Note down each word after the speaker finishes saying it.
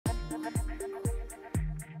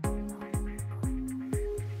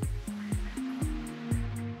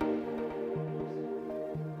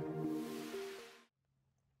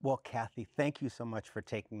Well, Kathy, thank you so much for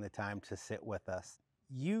taking the time to sit with us.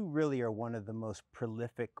 You really are one of the most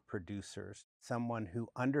prolific producers, someone who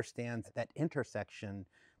understands that intersection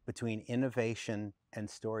between innovation and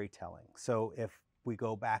storytelling. So if we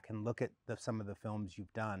go back and look at some of the films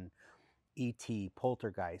you've done, E.T.,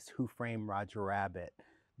 Poltergeist, Who Framed Roger Rabbit,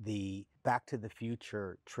 the Back to the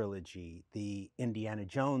Future trilogy, the Indiana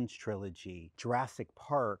Jones trilogy, Jurassic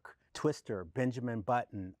Park, Twister, Benjamin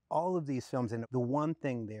Button, all of these films. And the one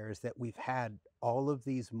thing there is that we've had all of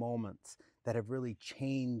these moments that have really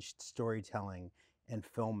changed storytelling and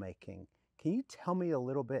filmmaking. Can you tell me a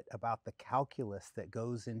little bit about the calculus that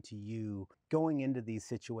goes into you going into these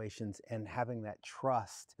situations and having that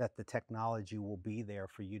trust that the technology will be there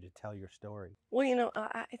for you to tell your story? Well,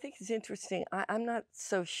 I think it's interesting. I'm not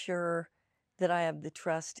so sure that I have the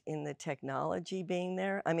trust in the technology being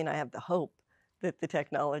there. I mean, I have the hope that the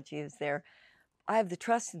technology is there. I have the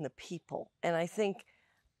trust in the people. And I think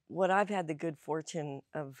what I've had the good fortune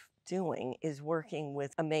of doing is working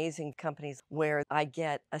with amazing companies where I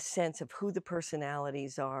get a sense of who the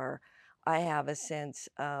personalities are. I have a sense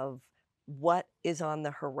of what is on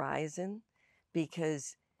the horizon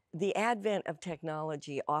because the advent of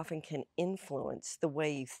technology often can influence the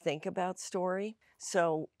way you think about story.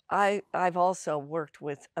 So I've also worked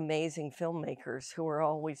with amazing filmmakers who are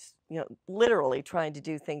always, literally trying to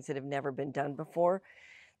do things that have never been done before.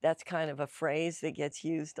 That's kind of a phrase that gets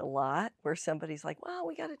used a lot where somebody's like, well,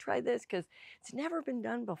 we got to try this because it's never been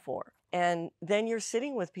done before. And then you're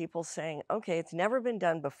sitting with people saying, okay, it's never been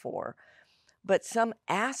done before, but some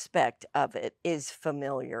aspect of it is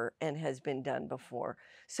familiar and has been done before.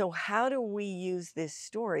 So how do we use this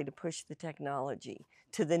story to push the technology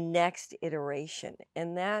to the next iteration?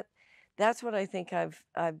 And that's what I think I've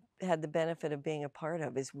had the benefit of being a part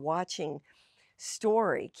of, is watching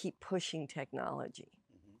story keep pushing technology.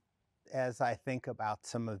 As I think about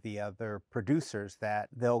some of the other producers, that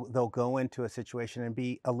they'll go into a situation and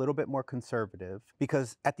be a little bit more conservative,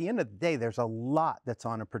 because at the end of the day there's a lot that's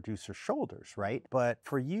on a producer's shoulders, right? But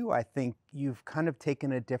for you, I think you've kind of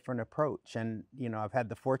taken a different approach, and I've had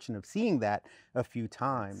the fortune of seeing that a few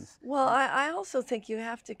times. Well, I also think you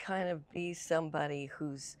have to kind of be somebody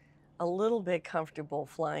who's a little bit comfortable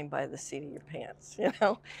flying by the seat of your pants,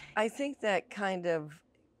 I think that kind of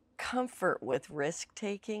comfort with risk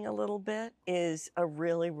taking a little bit is a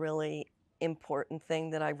really, really important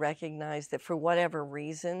thing that I recognize that for whatever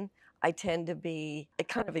reason, I tend to be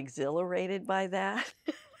kind of exhilarated by that.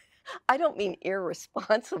 I don't mean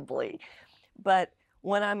irresponsibly, but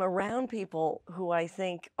when I'm around people who I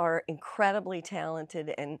think are incredibly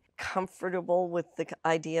talented and comfortable with the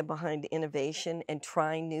idea behind innovation and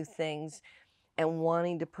trying new things and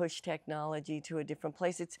wanting to push technology to a different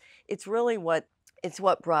place, it's really what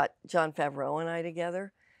brought Jon Favreau and I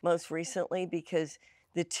together most recently, because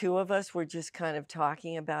the two of us were just kind of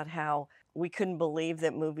talking about how we couldn't believe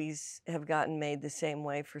that movies have gotten made the same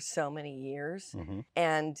way for so many years. Mhm.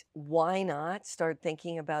 And why not start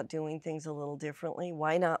thinking about doing things a little differently?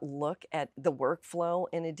 Why not look at the workflow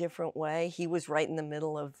in a different way? He was right in the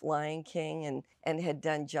middle of Lion King and had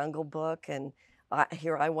done Jungle Book. And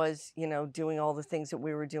here I was, doing all the things that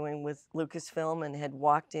we were doing with Lucasfilm, and had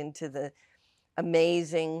walked into the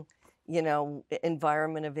amazing,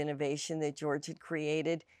 environment of innovation that George had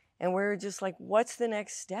created. And we were just like, what's the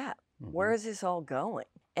next step? Where is this all going?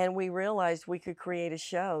 And we realized we could create a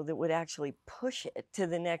show that would actually push it to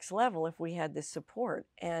the next level if we had the support.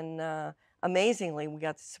 And amazingly, we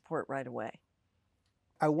got the support right away.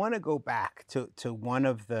 I want to go back to one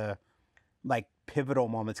of the pivotal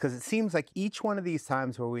moments, because it seems like each one of these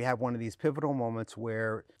times where we have one of these pivotal moments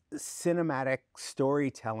where cinematic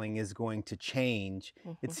storytelling is going to change,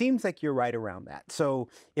 it seems like you're right around that. So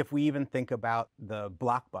if we even think about the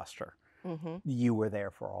blockbuster, you were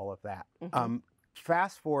there for all of that.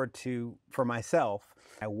 Fast forward to, for myself,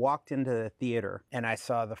 I walked into the theater and I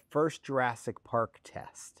saw the first Jurassic Park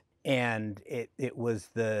test, and it was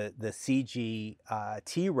the CG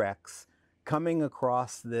T-Rex coming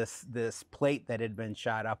across this plate that had been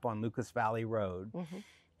shot up on Lucas Valley Road.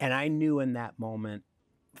 And I knew in that moment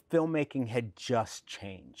filmmaking had just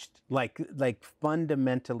changed, like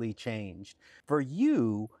fundamentally changed. For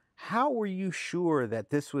you, how were you sure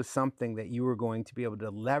that this was something that you were going to be able to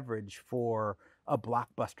leverage for a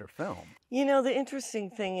blockbuster film? The interesting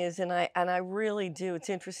thing is, and I really do, it's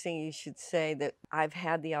interesting you should say that I've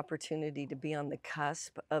had the opportunity to be on the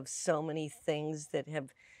cusp of so many things that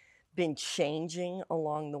have been changing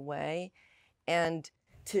along the way. And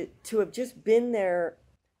to have just been there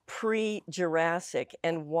pre-Jurassic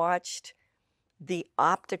and watched the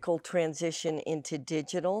optical transition into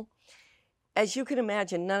digital, as you can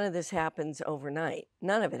imagine, none of this happens overnight.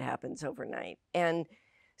 None of it happens overnight. And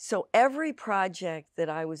so every project that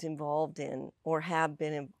I was involved in or have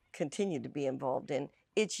been and continue to be involved in,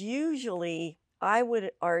 it's usually, I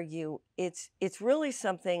would argue, it's really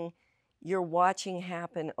something you're watching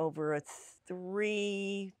happen over a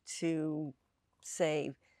 3 to,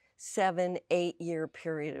 say, 7, 8 year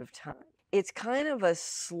period of time. It's kind of a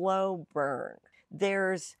slow burn.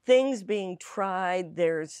 There's things being tried,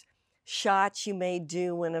 there's shots you may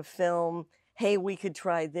do in a film. Hey, we could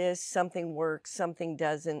try this, something works, something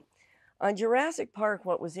doesn't. On Jurassic Park,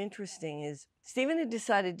 what was interesting is Steven had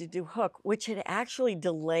decided to do Hook, which had actually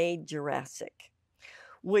delayed Jurassic,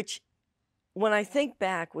 which, when I think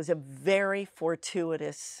back, was a very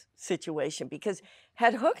fortuitous situation, because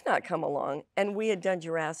had Hook not come along and we had done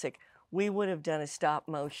Jurassic, we would have done a stop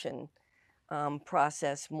motion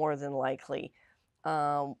process more than likely.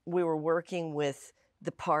 We were working with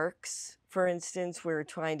the parks, for instance. We were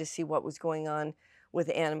trying to see what was going on with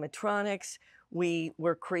animatronics. We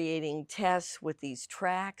were creating tests with these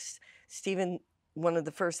tracks. Steven, one of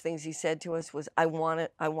the first things he said to us was, I want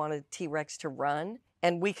a T-Rex to run.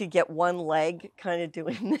 And we could get one leg kind of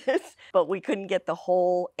doing this, but we couldn't get the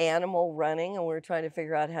whole animal running, and we were trying to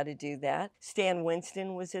figure out how to do that. Stan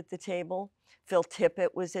Winston was at the table. Phil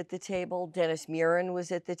Tippett was at the table. Dennis Murin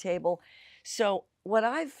was at the table. So what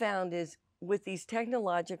I've found is, with these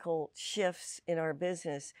technological shifts in our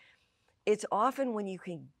business, it's often when you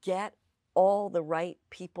can get all the right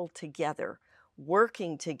people together,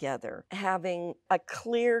 working together, having a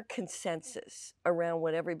clear consensus around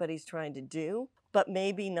what everybody's trying to do, but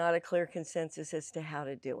maybe not a clear consensus as to how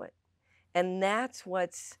to do it. And that's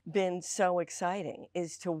what's been so exciting,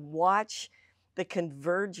 is to watch the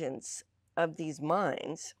convergence of these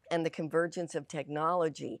minds and the convergence of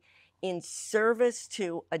technology in service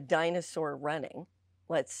to a dinosaur running,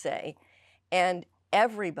 let's say, and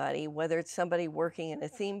everybody, whether it's somebody working in a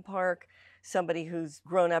theme park, somebody who's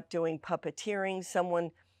grown up doing puppeteering, someone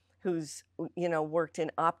who's, worked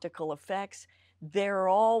in optical effects, they're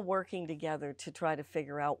all working together to try to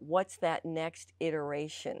figure out what's that next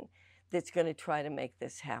iteration that's going to try to make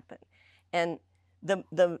this happen. And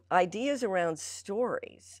the ideas around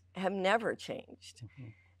stories have never changed. Mm-hmm.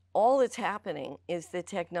 All that's happening is the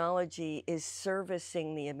technology is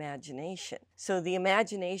servicing the imagination. So the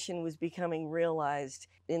imagination was becoming realized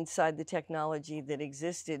inside the technology that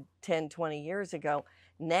existed 10, 20 years ago.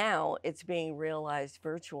 Now it's being realized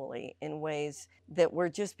virtually in ways that we're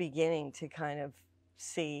just beginning to kind of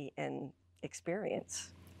see and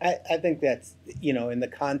experience. I think that's, in the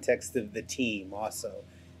context of the team also,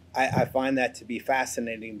 I find that to be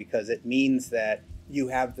fascinating, because it means that you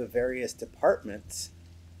have the various departments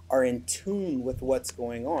are in tune with what's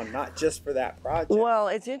going on, not just for that project. Well,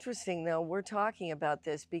 it's interesting, though, we're talking about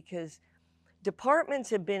this because departments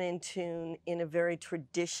have been in tune in a very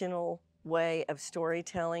traditional way of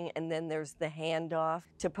storytelling, and then there's the handoff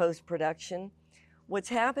to post-production. What's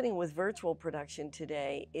happening with virtual production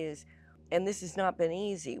today is, and this has not been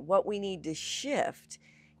easy, what we need to shift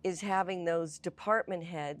is having those department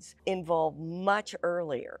heads involved much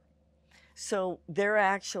earlier. So they're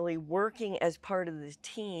actually working as part of the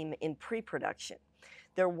team in pre-production.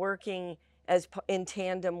 They're working in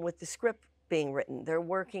tandem with the script being written. They're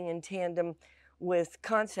working in tandem with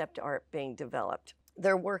concept art being developed.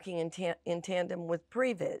 They're working in tandem with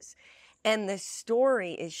previs. And the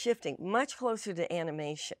story is shifting much closer to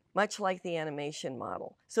animation, much like the animation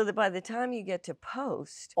model. So that by the time you get to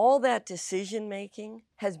post, all that decision making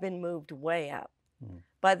has been moved way up.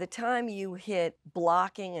 By the time you hit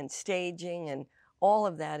blocking and staging and all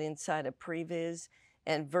of that inside of previs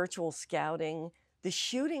and virtual scouting, the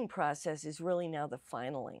shooting process is really now the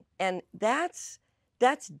finaling. And that's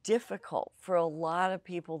difficult for a lot of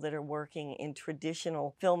people that are working in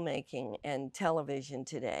traditional filmmaking and television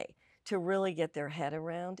today, to really get their head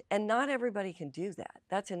around. And not everybody can do that.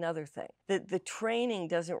 That's another thing. The training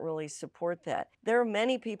doesn't really support that. There are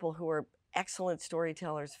many people who are excellent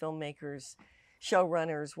storytellers, filmmakers,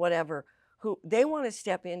 showrunners, whatever, who they want to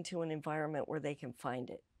step into an environment where they can find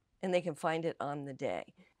it, and they can find it on the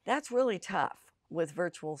day. That's really tough with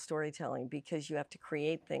virtual storytelling, because you have to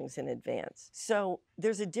create things in advance. So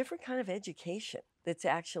there's a different kind of education that's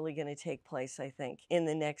actually going to take place, I think, in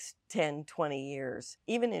the next 10, 20 years.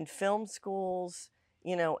 Even in film schools,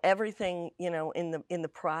 everything, in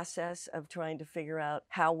the process of trying to figure out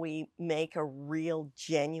how we make a real,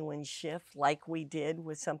 genuine shift, like we did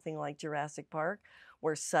with something like Jurassic Park,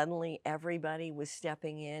 where suddenly everybody was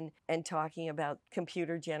stepping in and talking about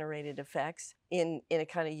computer-generated effects in a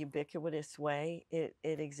kind of ubiquitous way it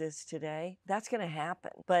exists today. That's going to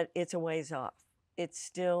happen, but it's a ways off. it's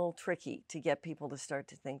still tricky to get people to start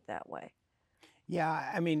to think that way.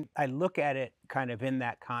 Yeah, I mean, I look at it kind of in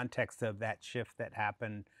that context of that shift that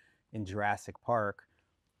happened in Jurassic Park,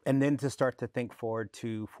 and then to start to think forward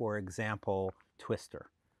to, for example, Twister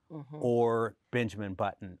Hmm. or Benjamin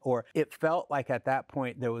Button, or it felt like at that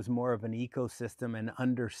point there was more of an ecosystem and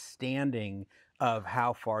understanding of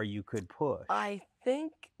how far you could push. I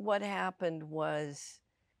think what happened was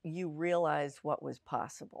you realized what was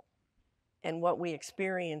possible. And what we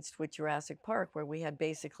experienced with Jurassic Park, where we had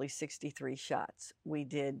basically 63 shots, we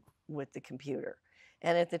did with the computer.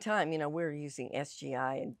 And at the time, we were using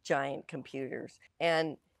SGI and giant computers.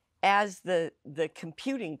 And as the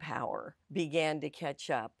computing power began to catch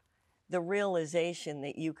up, the realization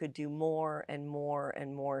that you could do more and more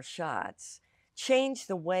and more shots changed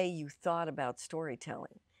the way you thought about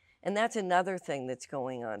storytelling. And that's another thing that's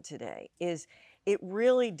going on today, is it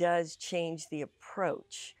really does change the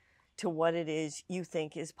approach to what it is you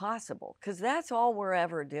think is possible, because that's all we're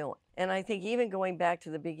ever doing. And I think even going back to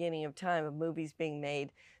the beginning of time of movies being made,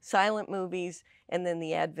 silent movies, and then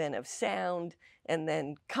the advent of sound, and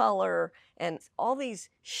then color, and all these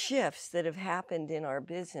shifts that have happened in our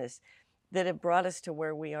business that have brought us to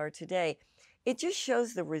where we are today, it just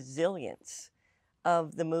shows the resilience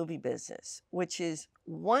of the movie business, which is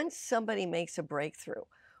once somebody makes a breakthrough,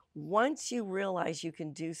 once you realize you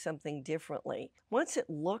can do something differently, once it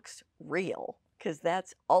looks real, because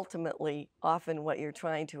that's ultimately often what you're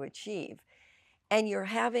trying to achieve, and you're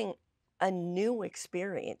having a new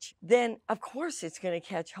experience, then of course it's going to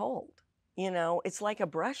catch hold. It's like a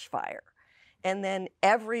brush fire. And then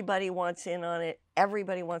everybody wants in on it.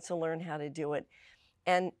 Everybody wants to learn how to do it.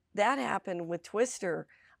 And that happened with Twister.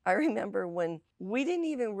 I remember when we didn't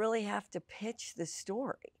even really have to pitch the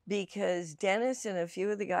story, because Dennis and a few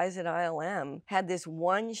of the guys at ILM had this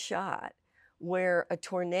one shot where a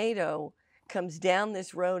tornado comes down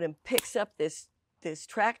this road and picks up this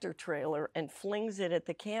tractor trailer and flings it at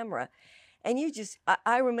the camera. And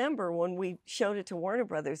I remember when we showed it to Warner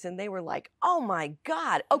Brothers and they were like, oh my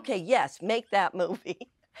God, okay, yes, make that movie.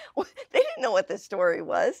 They didn't know what the story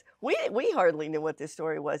was. We hardly knew what the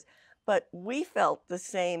story was. But we felt the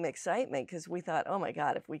same excitement because we thought, oh my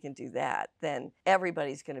God, if we can do that, then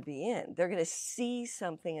everybody's going to be in. They're going to see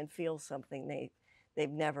something and feel something they've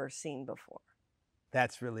never seen before.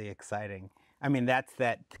 That's really exciting. I mean, that's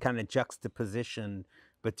that kind of juxtaposition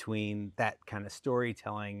between that kind of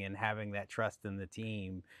storytelling and having that trust in the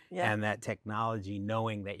team Yeah. and that technology,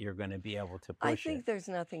 knowing that you're going to be able to I push think it. there's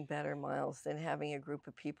nothing better, Miles, than having a group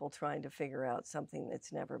of people trying to figure out something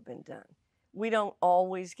that's never been done. We don't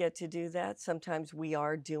always get to do that. Sometimes we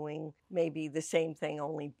are doing maybe the same thing,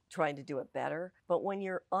 only trying to do it better. But when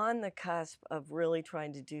you're on the cusp of really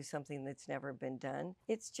trying to do something that's never been done,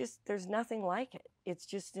 there's nothing like it. It's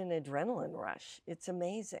just an adrenaline rush. It's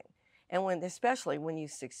amazing. And especially when you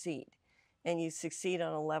succeed, and you succeed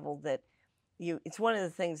on a level that it's one of the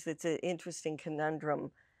things that's an interesting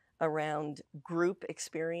conundrum around group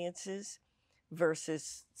experiences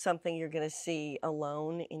versus something you're going to see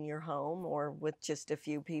alone in your home or with just a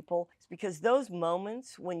few people. It's because those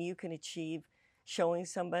moments when you can achieve showing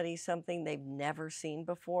somebody something they've never seen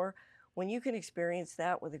before, when you can experience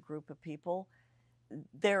that with a group of people,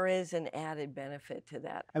 there is an added benefit to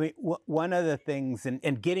that. I mean, one of the things,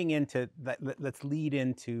 and getting into that, let's lead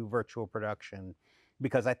into virtual production,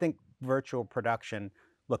 because I think virtual production,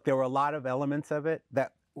 look, there were a lot of elements of it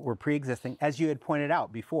that were pre-existing, as you had pointed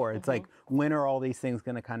out before. It's like, when are all these things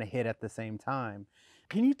going to kind of hit at the same time?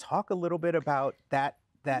 Can you talk a little bit about that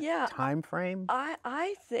time frame?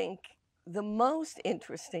 I think the most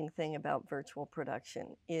interesting thing about virtual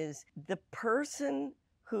production is the person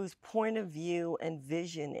whose point of view and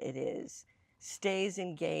vision it is stays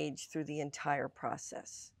engaged through the entire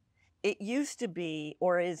process. It used to be,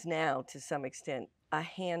 or is now to some extent, a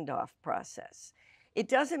handoff process. It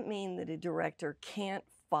doesn't mean that a director can't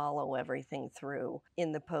follow everything through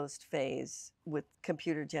in the post phase with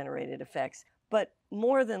computer generated effects, but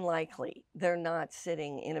more than likely, they're not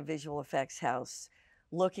sitting in a visual effects house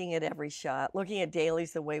looking at every shot, looking at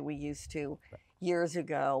dailies the way we used to years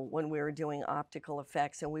ago when we were doing optical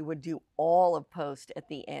effects, and we would do all of post at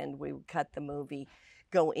the end. We would cut the movie,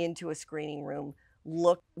 go into a screening room,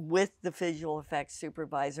 look with the visual effects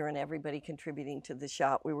supervisor and everybody contributing to the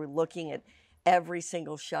shot. We were looking at every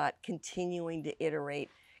single shot, continuing to iterate,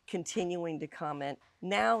 continuing to comment.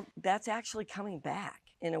 Now that's actually coming back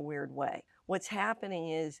in a weird way. What's happening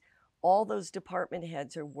is all those department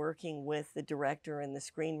heads are working with the director and the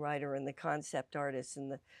screenwriter and the concept artist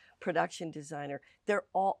and the production designer.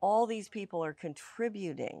 All these people are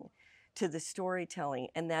contributing to the storytelling,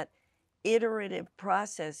 and that iterative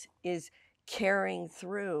process is carrying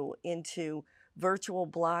through into virtual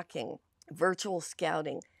blocking, virtual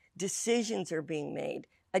scouting. Decisions are being made,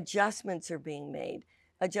 adjustments are being made,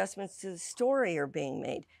 adjustments to the story are being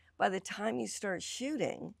made. By the time you start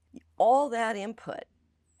shooting, all that input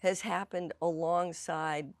has happened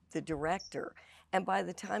alongside the director. And by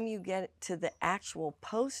the time you get to the actual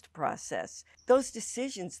post process, those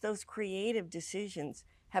decisions, those creative decisions,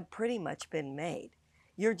 have pretty much been made.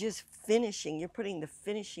 You're just finishing, you're putting the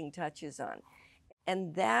finishing touches on.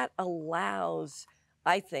 And that allows,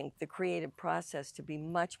 I think, the creative process to be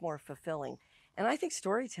much more fulfilling. And I think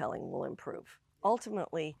storytelling will improve.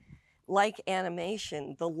 Ultimately, like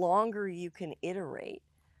animation, the longer you can iterate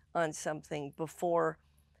on something before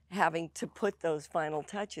having to put those final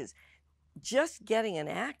touches, just getting an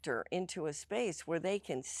actor into a space where they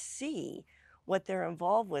can see what they're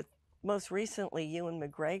involved with. Most recently, Ewan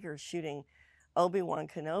McGregor shooting Obi-Wan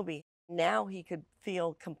Kenobi. Now he could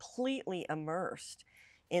feel completely immersed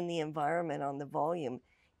in the environment on the volume.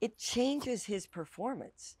 It changes his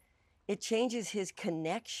performance. It changes his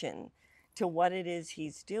connection to what it is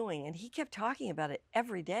he's doing. And he kept talking about it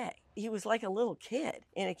every day. He was like a little kid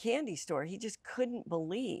in a candy store. He just couldn't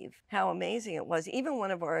believe how amazing it was. Even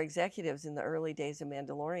one of our executives in the early days of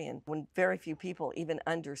Mandalorian, when very few people even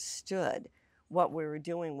understood what we were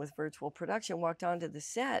doing with virtual production, walked onto the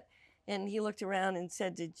set and he looked around and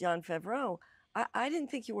said to Jon Favreau, I didn't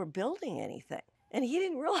think you were building anything. And he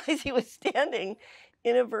didn't realize he was standing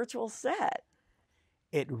in a virtual set.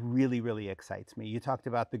 It really, really excites me. You talked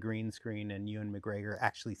about the green screen and Ewan McGregor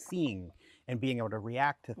actually seeing and being able to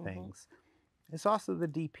react to things. It's also the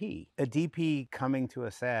DP. A DP coming to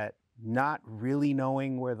a set, not really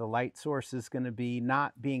knowing where the light source is going to be,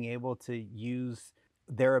 not being able to use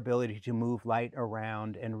their ability to move light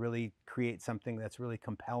around and really create something that's really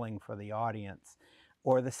compelling for the audience.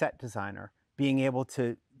 Or the set designer, being able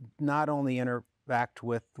to not only interact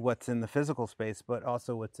with what's in the physical space, but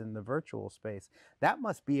also what's in the virtual space. That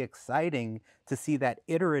must be exciting to see that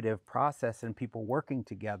iterative process and people working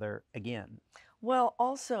together again. Well,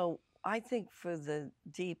 also, I think for the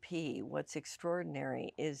DP, what's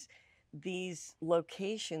extraordinary is these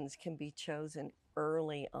locations can be chosen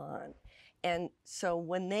early on. And so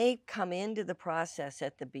when they come into the process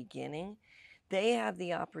at the beginning, they have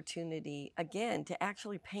the opportunity, again, to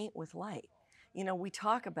actually paint with light. You know, we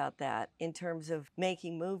talk about that in terms of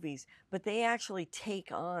making movies, but they actually take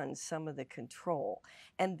on some of the control.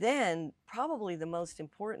 And then probably the most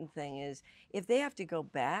important thing is if they have to go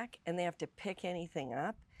back and they have to pick anything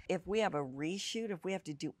up, if we have a reshoot, if we have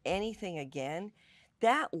to do anything again,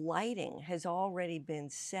 that lighting has already been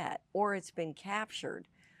set or it's been captured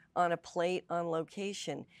on a plate on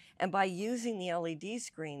location. And by using the LED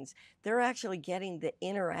screens, they're actually getting the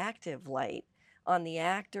interactive light on the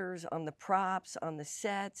actors, on the props, on the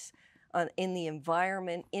sets, in the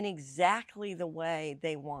environment, in exactly the way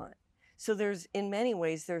they want. So there's, in many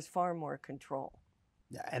ways, there's far more control.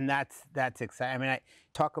 Yeah, and that's exciting. I mean, I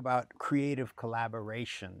talk about creative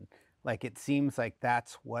collaboration. Like it seems like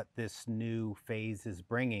that's what this new phase is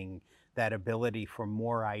bringing, that ability for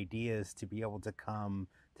more ideas to be able to come,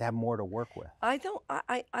 to have more to work with. I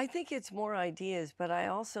think it's more ideas, but I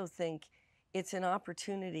also think it's an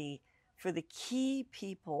opportunity for the key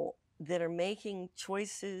people that are making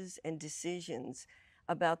choices and decisions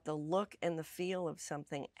about the look and the feel of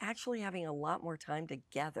something actually having a lot more time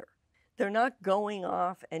together. They're not going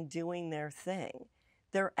off and doing their thing.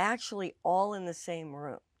 They're actually all in the same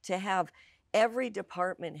room. To have every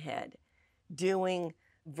department head doing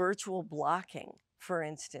virtual blocking, for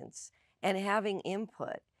instance, and having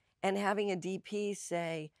input and having a DP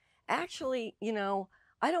say, actually, you know,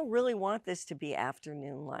 I don't really want this to be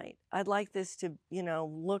afternoon light. I'd like this to, you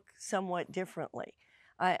know, look somewhat differently.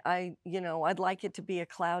 You know, I'd like it to be a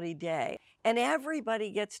cloudy day. And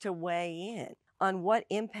everybody gets to weigh in on what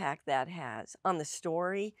impact that has on the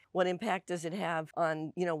story, what impact does it have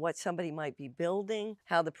on, you know, what somebody might be building,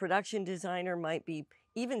 how the production designer might be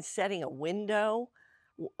even setting a window,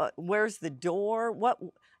 where's the door,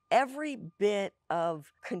 every bit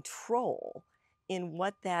of control in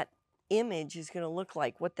what that image is going to look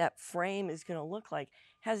like, what that frame is going to look like,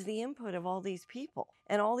 has the input of all these people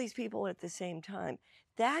and all these people at the same time.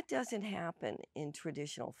 That doesn't happen in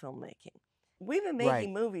traditional filmmaking. We've been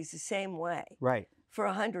making movies the same way for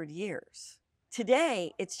 100 years.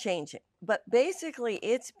 Today, it's changing, but basically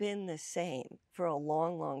it's been the same for a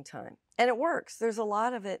long, long time. And it works. There's a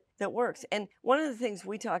lot of it that works. And one of the things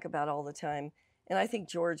we talk about all the time, and I think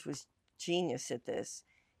George was genius at this,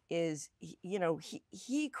 is, you know,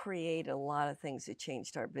 he created a lot of things that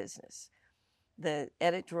changed our business. The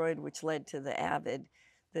Edit Droid, which led to the Avid,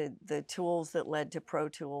 the tools that led to Pro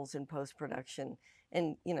Tools and post-production.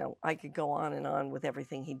 And, you know, I could go on and on with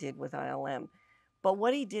everything he did with ILM. But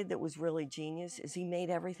what he did that was really genius is he made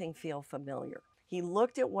everything feel familiar. He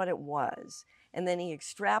looked at what it was, and then he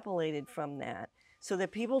extrapolated from that so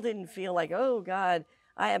that people didn't feel like, oh, God,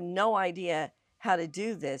 I have no idea how to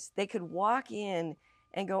do this. They could walk in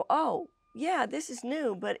and go, oh, yeah, this is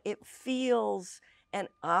new, but it feels and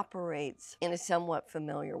operates in a somewhat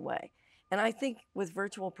familiar way. And I think with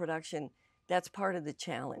virtual production, that's part of the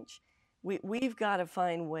challenge. We've got to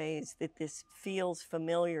find ways that this feels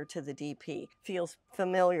familiar to the DP, feels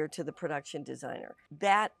familiar to the production designer.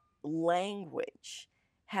 That language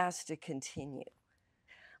has to continue.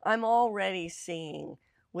 I'm already seeing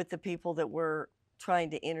with the people that we're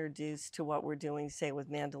trying to introduce to what we're doing, say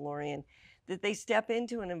with Mandalorian, that they step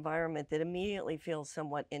into an environment that immediately feels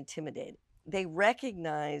somewhat intimidating. They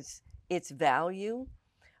recognize its value,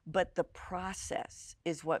 but the process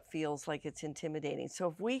is what feels like it's intimidating. So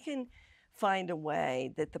if we can find a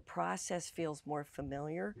way that the process feels more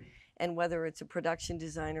familiar, and whether it's a production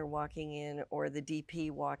designer walking in or the DP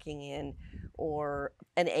walking in or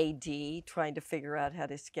an AD trying to figure out how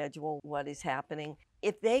to schedule what is happening,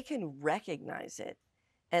 if they can recognize it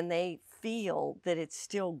and they feel that it's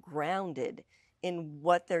still grounded in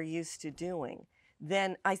what they're used to doing,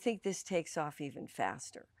 then I think this takes off even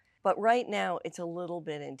faster. But right now, it's a little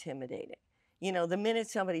bit intimidating. You know, the minute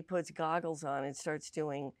somebody puts goggles on and starts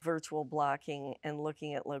doing virtual blocking and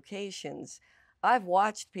looking at locations, I've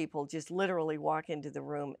watched people just literally walk into the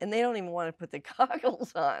room and they don't even want to put the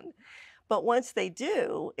goggles on. But once they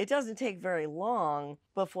do, it doesn't take very long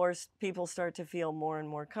before people start to feel more and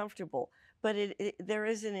more comfortable. But there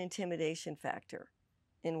is an intimidation factor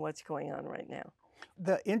in what's going on right now.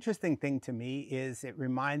 The interesting thing to me is it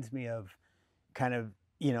reminds me of kind of,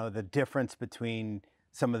 you know, the difference between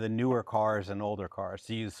some of the newer cars and older cars,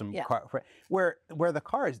 to use some where the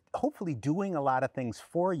car is hopefully doing a lot of things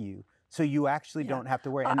for you, so you actually don't have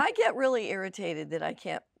to worry. And I get really irritated that I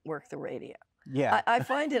can't work the radio. yeah, I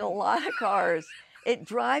find in a lot of cars, it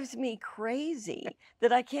drives me crazy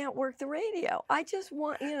that I can't work the radio. I just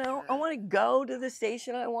want, you know, I want to go to the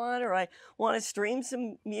station I want, or I want to stream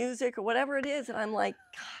some music or whatever it is. And I'm like,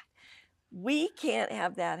 God, we can't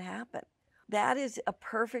have that happen. That is a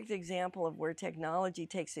perfect example of where technology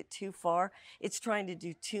takes it too far. It's trying to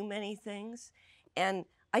do too many things. And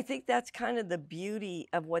I think that's kind of the beauty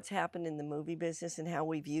of what's happened in the movie business and how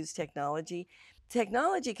we've used technology.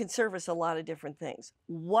 Technology can service a lot of different things.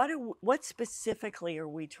 What specifically are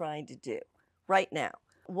we trying to do right now?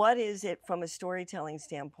 What is it from a storytelling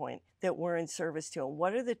standpoint that we're in service to? And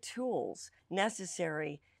what are the tools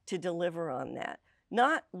necessary to deliver on that?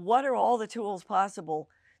 Not what are all the tools possible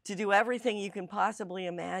to do everything you can possibly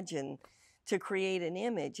imagine to create an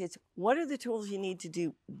image. It's what are the tools you need to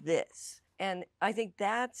do this? And I think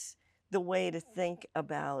that's the way to think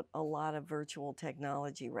about a lot of virtual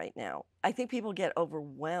technology right now. I think people get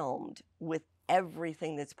overwhelmed with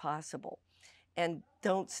everything that's possible and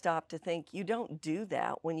don't stop to think. You don't do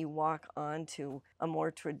that when you walk onto a more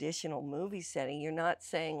traditional movie setting. You're not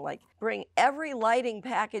saying, like, bring every lighting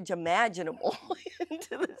package imaginable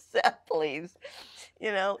into the set, please.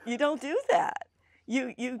 You know, you don't do that.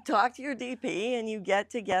 You talk to your DP and you get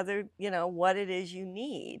together, you know, what it is you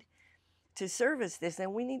need to service this.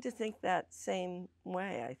 And we need to think that same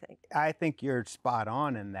way, I think. I think you're spot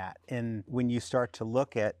on in that. And when you start to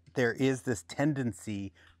look at, there is this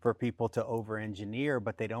tendency for people to over-engineer,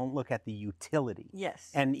 but they don't look at the utility. Yes.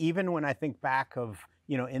 And even when I think back of,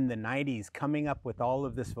 you know, in the 90s, coming up with all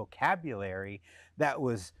of this vocabulary that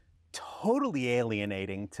was totally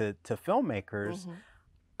alienating to filmmakers,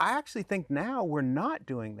 I actually think now we're not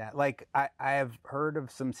doing that. Like, I have heard of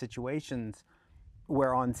some situations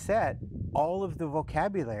where on set, all of the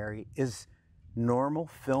vocabulary is normal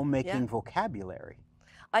filmmaking vocabulary.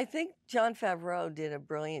 I think Jon Favreau did a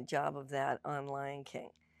brilliant job of that on Lion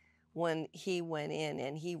King when he went in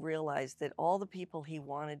and he realized that all the people he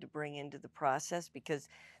wanted to bring into the process, because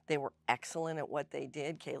they were excellent at what they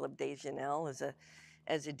did, Caleb Dejanel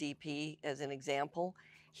as a DP, as an example,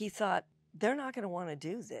 he thought, they're not going to want to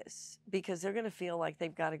do this because they're going to feel like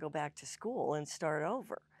they've got to go back to school and start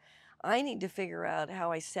over. I need to figure out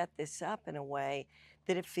how I set this up in a way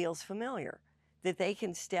that it feels familiar, that they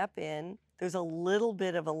can step in. There's a little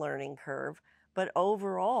bit of a learning curve, but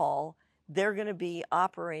overall, they're going to be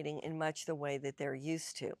operating in much the way that they're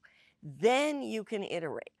used to. Then you can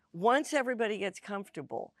iterate. Once everybody gets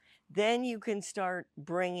comfortable, then you can start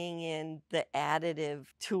bringing in the additive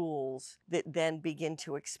tools that then begin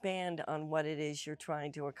to expand on what it is you're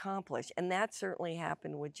trying to accomplish. And that certainly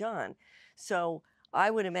happened with Jon. So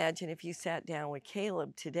I would imagine if you sat down with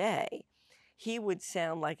Caleb today, he would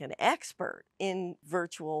sound like an expert in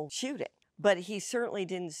virtual shooting. But he certainly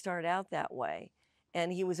didn't start out that way.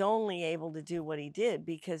 And he was only able to do what he did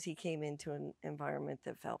because he came into an environment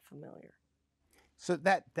that felt familiar. So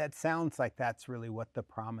that sounds like that's really what the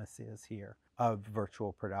promise is here of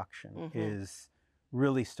virtual production, is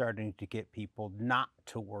really starting to get people not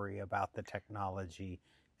to worry about the technology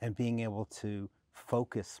and being able to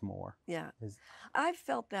focus more. Yeah. I've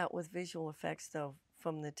felt that with visual effects, though,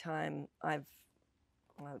 from the time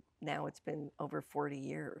now it's been over 40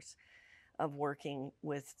 years of working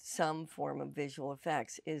with some form of visual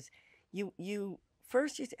effects, is you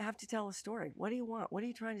first you have to tell a story. What do you want? What are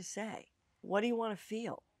you trying to say? What do you want to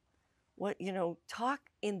feel? Talk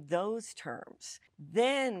in those terms.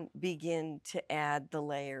 Then begin to add the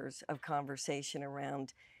layers of conversation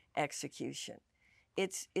around execution.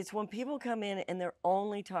 It's when people come in and they're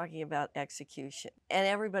only talking about execution and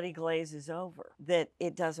everybody glazes over that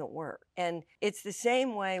it doesn't work. And it's the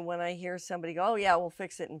same way when I hear somebody go, oh yeah, we'll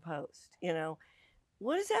fix it in post.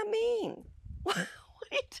 What does that mean? What are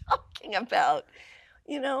you talking about?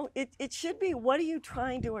 It should be, what are you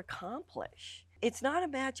trying to accomplish? It's not a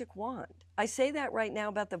magic wand. I say that right now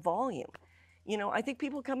about the volume. I think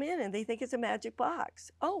people come in and they think it's a magic box.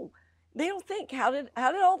 Oh, they don't think, how did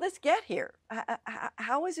all this get here?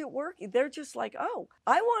 How is it working? They're just like, oh,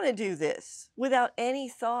 I want to do this, without any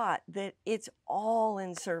thought that it's all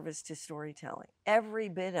in service to storytelling. Every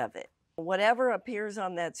bit of it. Whatever appears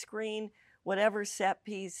on that screen, whatever set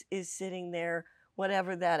piece is sitting there,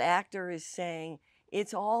 whatever that actor is saying,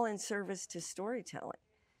 it's all in service to storytelling.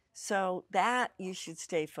 So that you should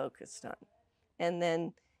stay focused on. And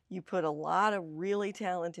then you put a lot of really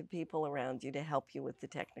talented people around you to help you with the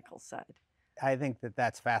technical side. I think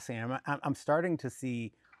that's fascinating. I'm starting to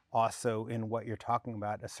see also in what you're talking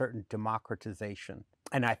about a certain democratization.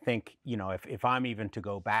 And I think, if I'm even to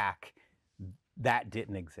go back, that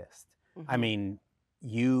didn't exist. I mean,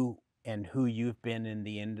 you and who you've been in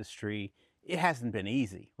the industry, it hasn't been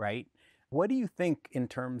easy, right? What do you think in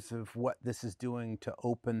terms of what this is doing to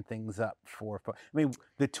open things up for? I mean,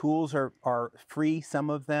 the tools are free, some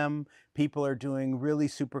of them. People are doing really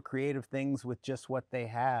super creative things with just what they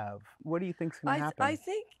have. What do you think's going to happen? I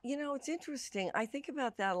think, it's interesting. I think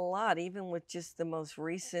about that a lot, even with just the most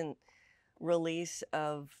recent release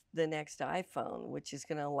of the next iPhone, which is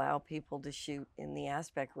going to allow people to shoot in the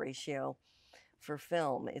aspect ratio for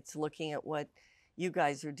film. It's looking at what you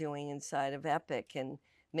guys are doing inside of Epic and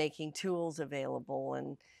making tools available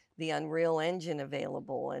and the Unreal Engine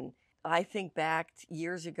available. And I think back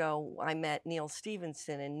years ago, I met Neil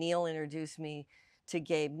Stevenson, and Neil introduced me to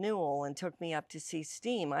Gabe Newell and took me up to see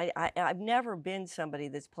Steam. I've never been somebody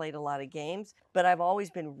that's played a lot of games, but I've always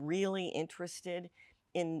been really interested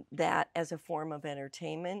in that as a form of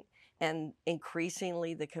entertainment, and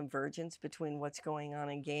increasingly the convergence between what's going on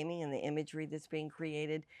in gaming and the imagery that's being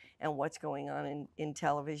created and what's going on in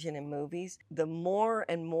television and movies. The more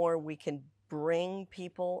and more we can bring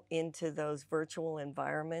people into those virtual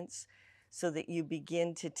environments so that you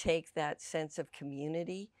begin to take that sense of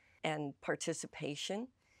community and participation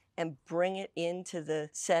and bring it into the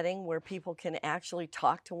setting where people can actually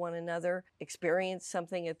talk to one another, experience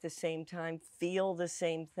something at the same time, feel the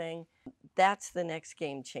same thing. That's the next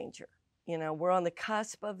game changer. We're on the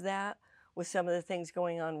cusp of that with some of the things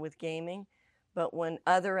going on with gaming, but when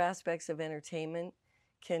other aspects of entertainment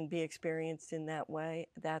can be experienced in that way,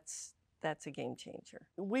 that's a game changer.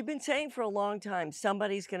 We've been saying for a long time,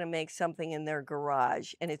 somebody's going to make something in their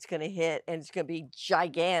garage and it's going to hit and it's going to be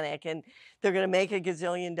gigantic and they're going to make $1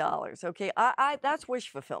 gazillion. Okay, that's wish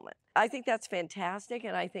fulfillment. I think that's fantastic,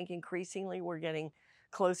 and I think increasingly we're getting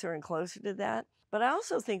closer and closer to that. But I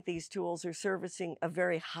also think these tools are servicing a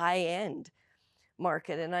very high-end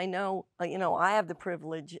market. And I know, I have the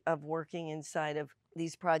privilege of working inside of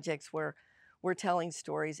these projects where we're telling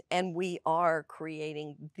stories and we are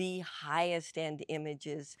creating the highest end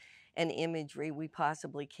images and imagery we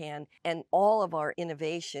possibly can. And all of our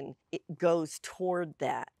innovation, it goes toward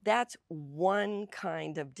that. That's one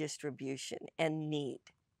kind of distribution and need.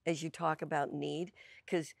 As you talk about need,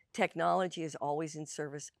 because technology is always in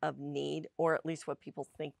service of need, or at least what people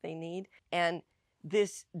think they need. And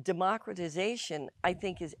this democratization, I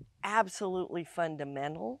think, is absolutely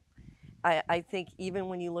fundamental. I think even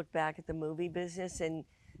when you look back at the movie business and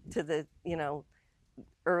to the,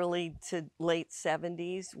 early to late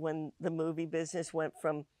 70s, when the movie business went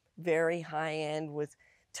from very high end with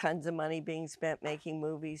tons of money being spent making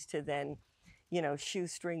movies to then,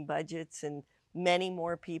 shoestring budgets and many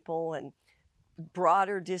more people and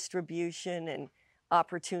broader distribution and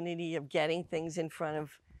opportunity of getting things in front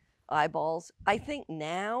of eyeballs. I think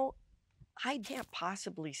now I can't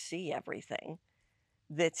possibly see everything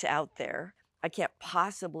that's out there. I can't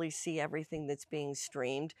possibly see everything that's being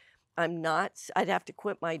streamed. I'd have to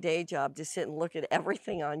quit my day job to sit and look at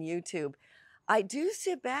everything on YouTube. I do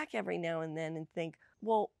sit back every now and then and think,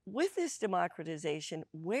 well, with this democratization,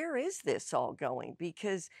 where is this all going?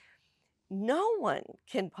 Because no one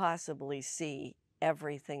can possibly see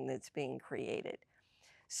everything that's being created.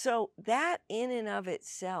 So that in and of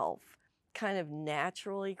itself kind of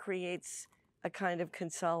naturally creates a kind of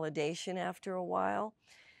consolidation after a while.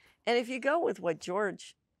 And if you go with what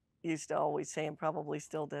George used to always say, and probably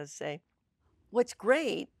still does say, what's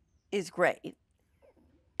great is great.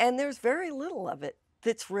 And there's very little of it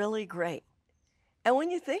that's really great. And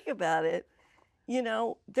when you think about it,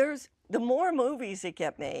 there's the more movies that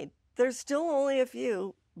get made, there's still only a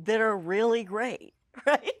few that are really great,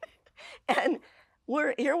 right? And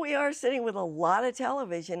here we are sitting with a lot of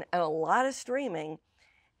television and a lot of streaming,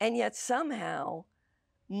 and yet somehow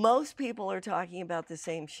most people are talking about the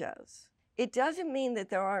same shows. It doesn't mean that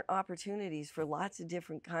there aren't opportunities for lots of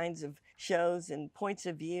different kinds of shows and points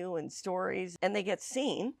of view and stories, and they get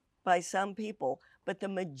seen by some people, but the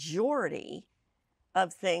majority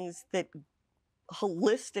of things that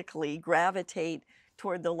holistically gravitate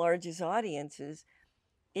toward the largest audiences,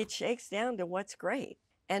 it shakes down to what's great.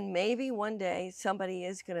 And maybe one day somebody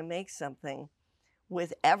is going to make something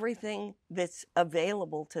with everything that's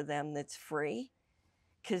available to them that's free,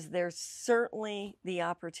 because there's certainly the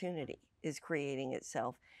opportunity is creating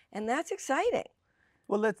itself. And that's exciting.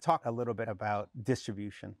 Well, let's talk a little bit about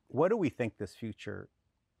distribution. What do we think this future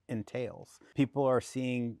entails? People are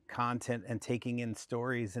seeing content and taking in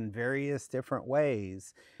stories in various different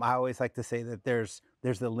ways. I always like to say that there's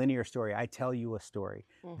the linear story. I tell you a story.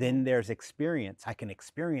 Then there's experience. I can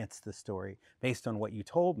experience the story based on what you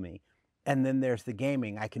told me. And then there's the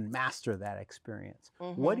gaming. I can master that experience.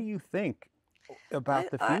 What do you think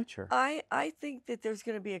about the future? I think that there's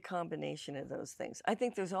going to be a combination of those things. I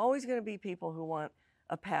think there's always going to be people who want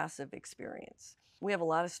a passive experience. We have a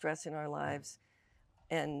lot of stress in our lives,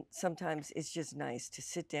 and sometimes it's just nice to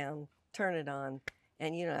sit down, turn it on,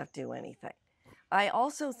 and you don't have to do anything. I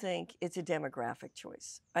also think it's a demographic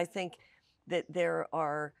choice. I think that there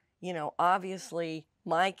are, obviously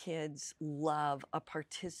my kids love a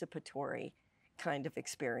participatory kind of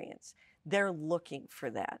experience. They're looking for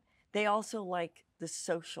that. They also like the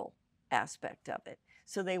social aspect of it.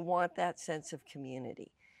 So they want that sense of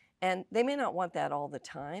community. And they may not want that all the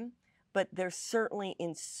time, but they're certainly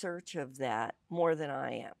in search of that more than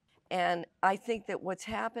I am. And I think that what's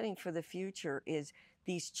happening for the future is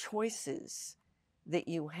these choices that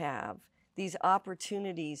you have, these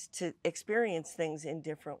opportunities to experience things in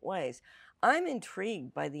different ways. I'm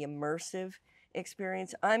intrigued by the immersive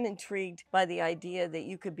experience. I'm intrigued by the idea that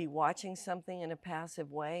you could be watching something in a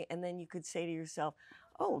passive way, and then you could say to yourself,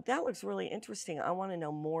 oh, that looks really interesting. I want to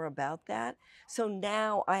know more about that. So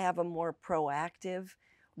now I have a more proactive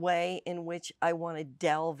way in which I want to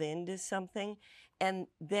delve into something, and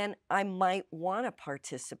then I might want to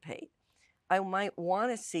participate. I might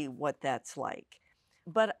want to see what that's like.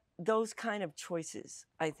 But those kind of choices,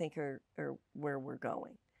 I think, are where we're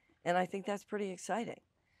going. And I think that's pretty exciting.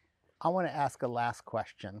 I want to ask a last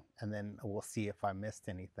question, and then we'll see if I missed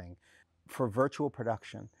anything. For virtual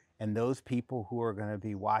production, and those people who are going to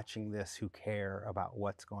be watching this who care about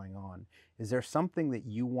what's going on, is there something that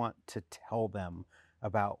you want to tell them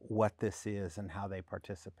about what this is and how they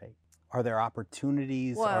participate? Are there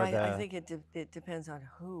opportunities? Well, I think it depends on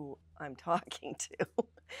who I'm talking to.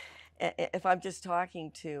 If I'm just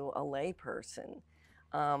talking to a lay person,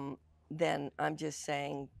 then I'm just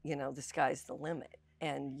saying, the sky's the limit.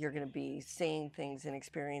 And you're going to be seeing things and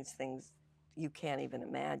experience things you can't even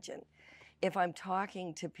imagine. If I'm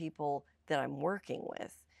talking to people that I'm working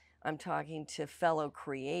with, I'm talking to fellow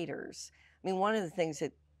creators. I mean, one of the things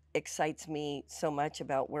that excites me so much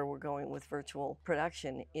about where we're going with virtual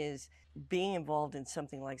production is being involved in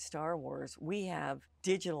something like Star Wars. We have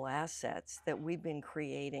digital assets that we've been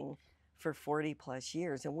creating for 40 plus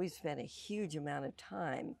years, and we've spent a huge amount of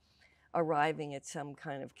time arriving at some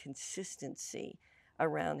kind of consistency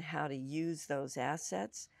around how to use those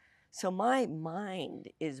assets. So my mind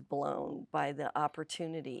is blown by the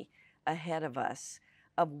opportunity ahead of us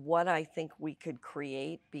of what I think we could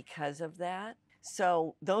create because of that.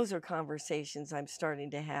 So those are conversations I'm starting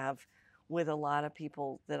to have with a lot of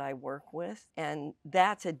people that I work with, and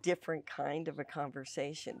that's a different kind of a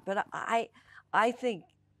conversation. But I think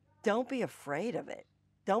don't be afraid of it.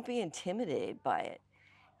 Don't be intimidated by it.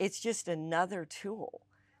 It's just another tool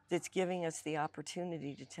that's giving us the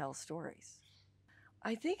opportunity to tell stories.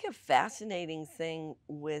 I think a fascinating thing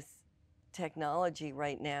with technology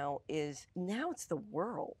right now is now it's the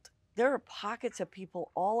world. There are pockets of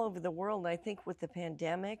people all over the world. And I think with the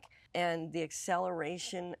pandemic and the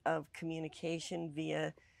acceleration of communication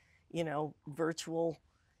via, virtual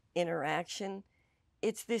interaction,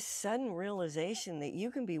 it's this sudden realization that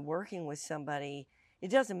you can be working with somebody. It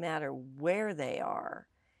doesn't matter where they are.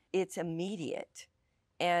 It's immediate.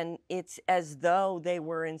 And it's as though they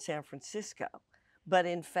were in San Francisco. But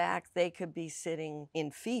in fact, they could be sitting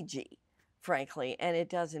in Fiji, frankly, and it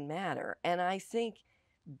doesn't matter. And I think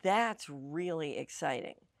that's really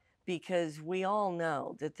exciting because we all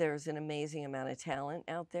know that there's an amazing amount of talent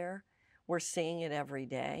out there. We're seeing it every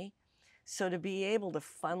day. So to be able to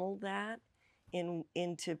funnel that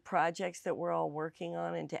into projects that we're all working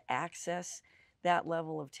on and to access that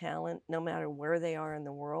level of talent, no matter where they are in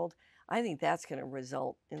the world, I think that's going to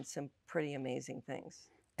result in some pretty amazing things.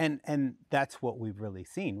 And that's what we've really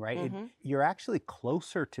seen, right? You're actually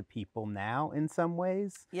closer to people now in some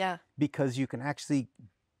ways. Yeah. Because you can actually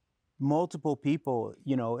multiple people,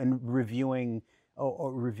 and reviewing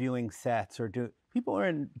or reviewing sets people are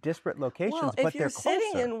in disparate locations, well, but if they're you're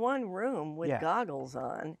sitting closer. in one room with goggles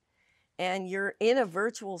on and you're in a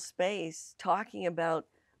virtual space talking about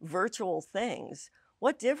virtual things,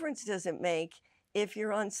 what difference does it make if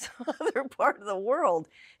you're on some other part of the world,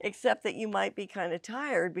 except that you might be kind of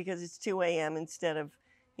tired because it's 2 a.m. instead of,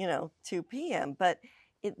 2 p.m. But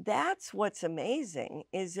that's what's amazing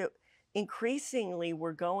is that increasingly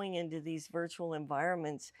we're going into these virtual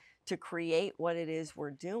environments to create what it is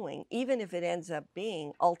we're doing, even if it ends up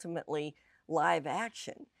being ultimately live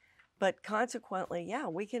action. But consequently, yeah,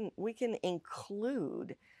 we can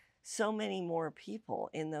include so many more people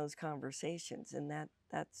in those conversations, and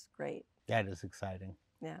that's great. That is exciting.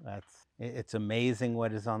 Yeah. It's amazing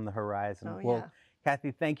what is on the horizon. Oh, Well, yeah.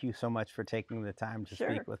 Kathy, thank you so much for taking the time to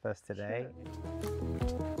Sure. speak with us today. Sure.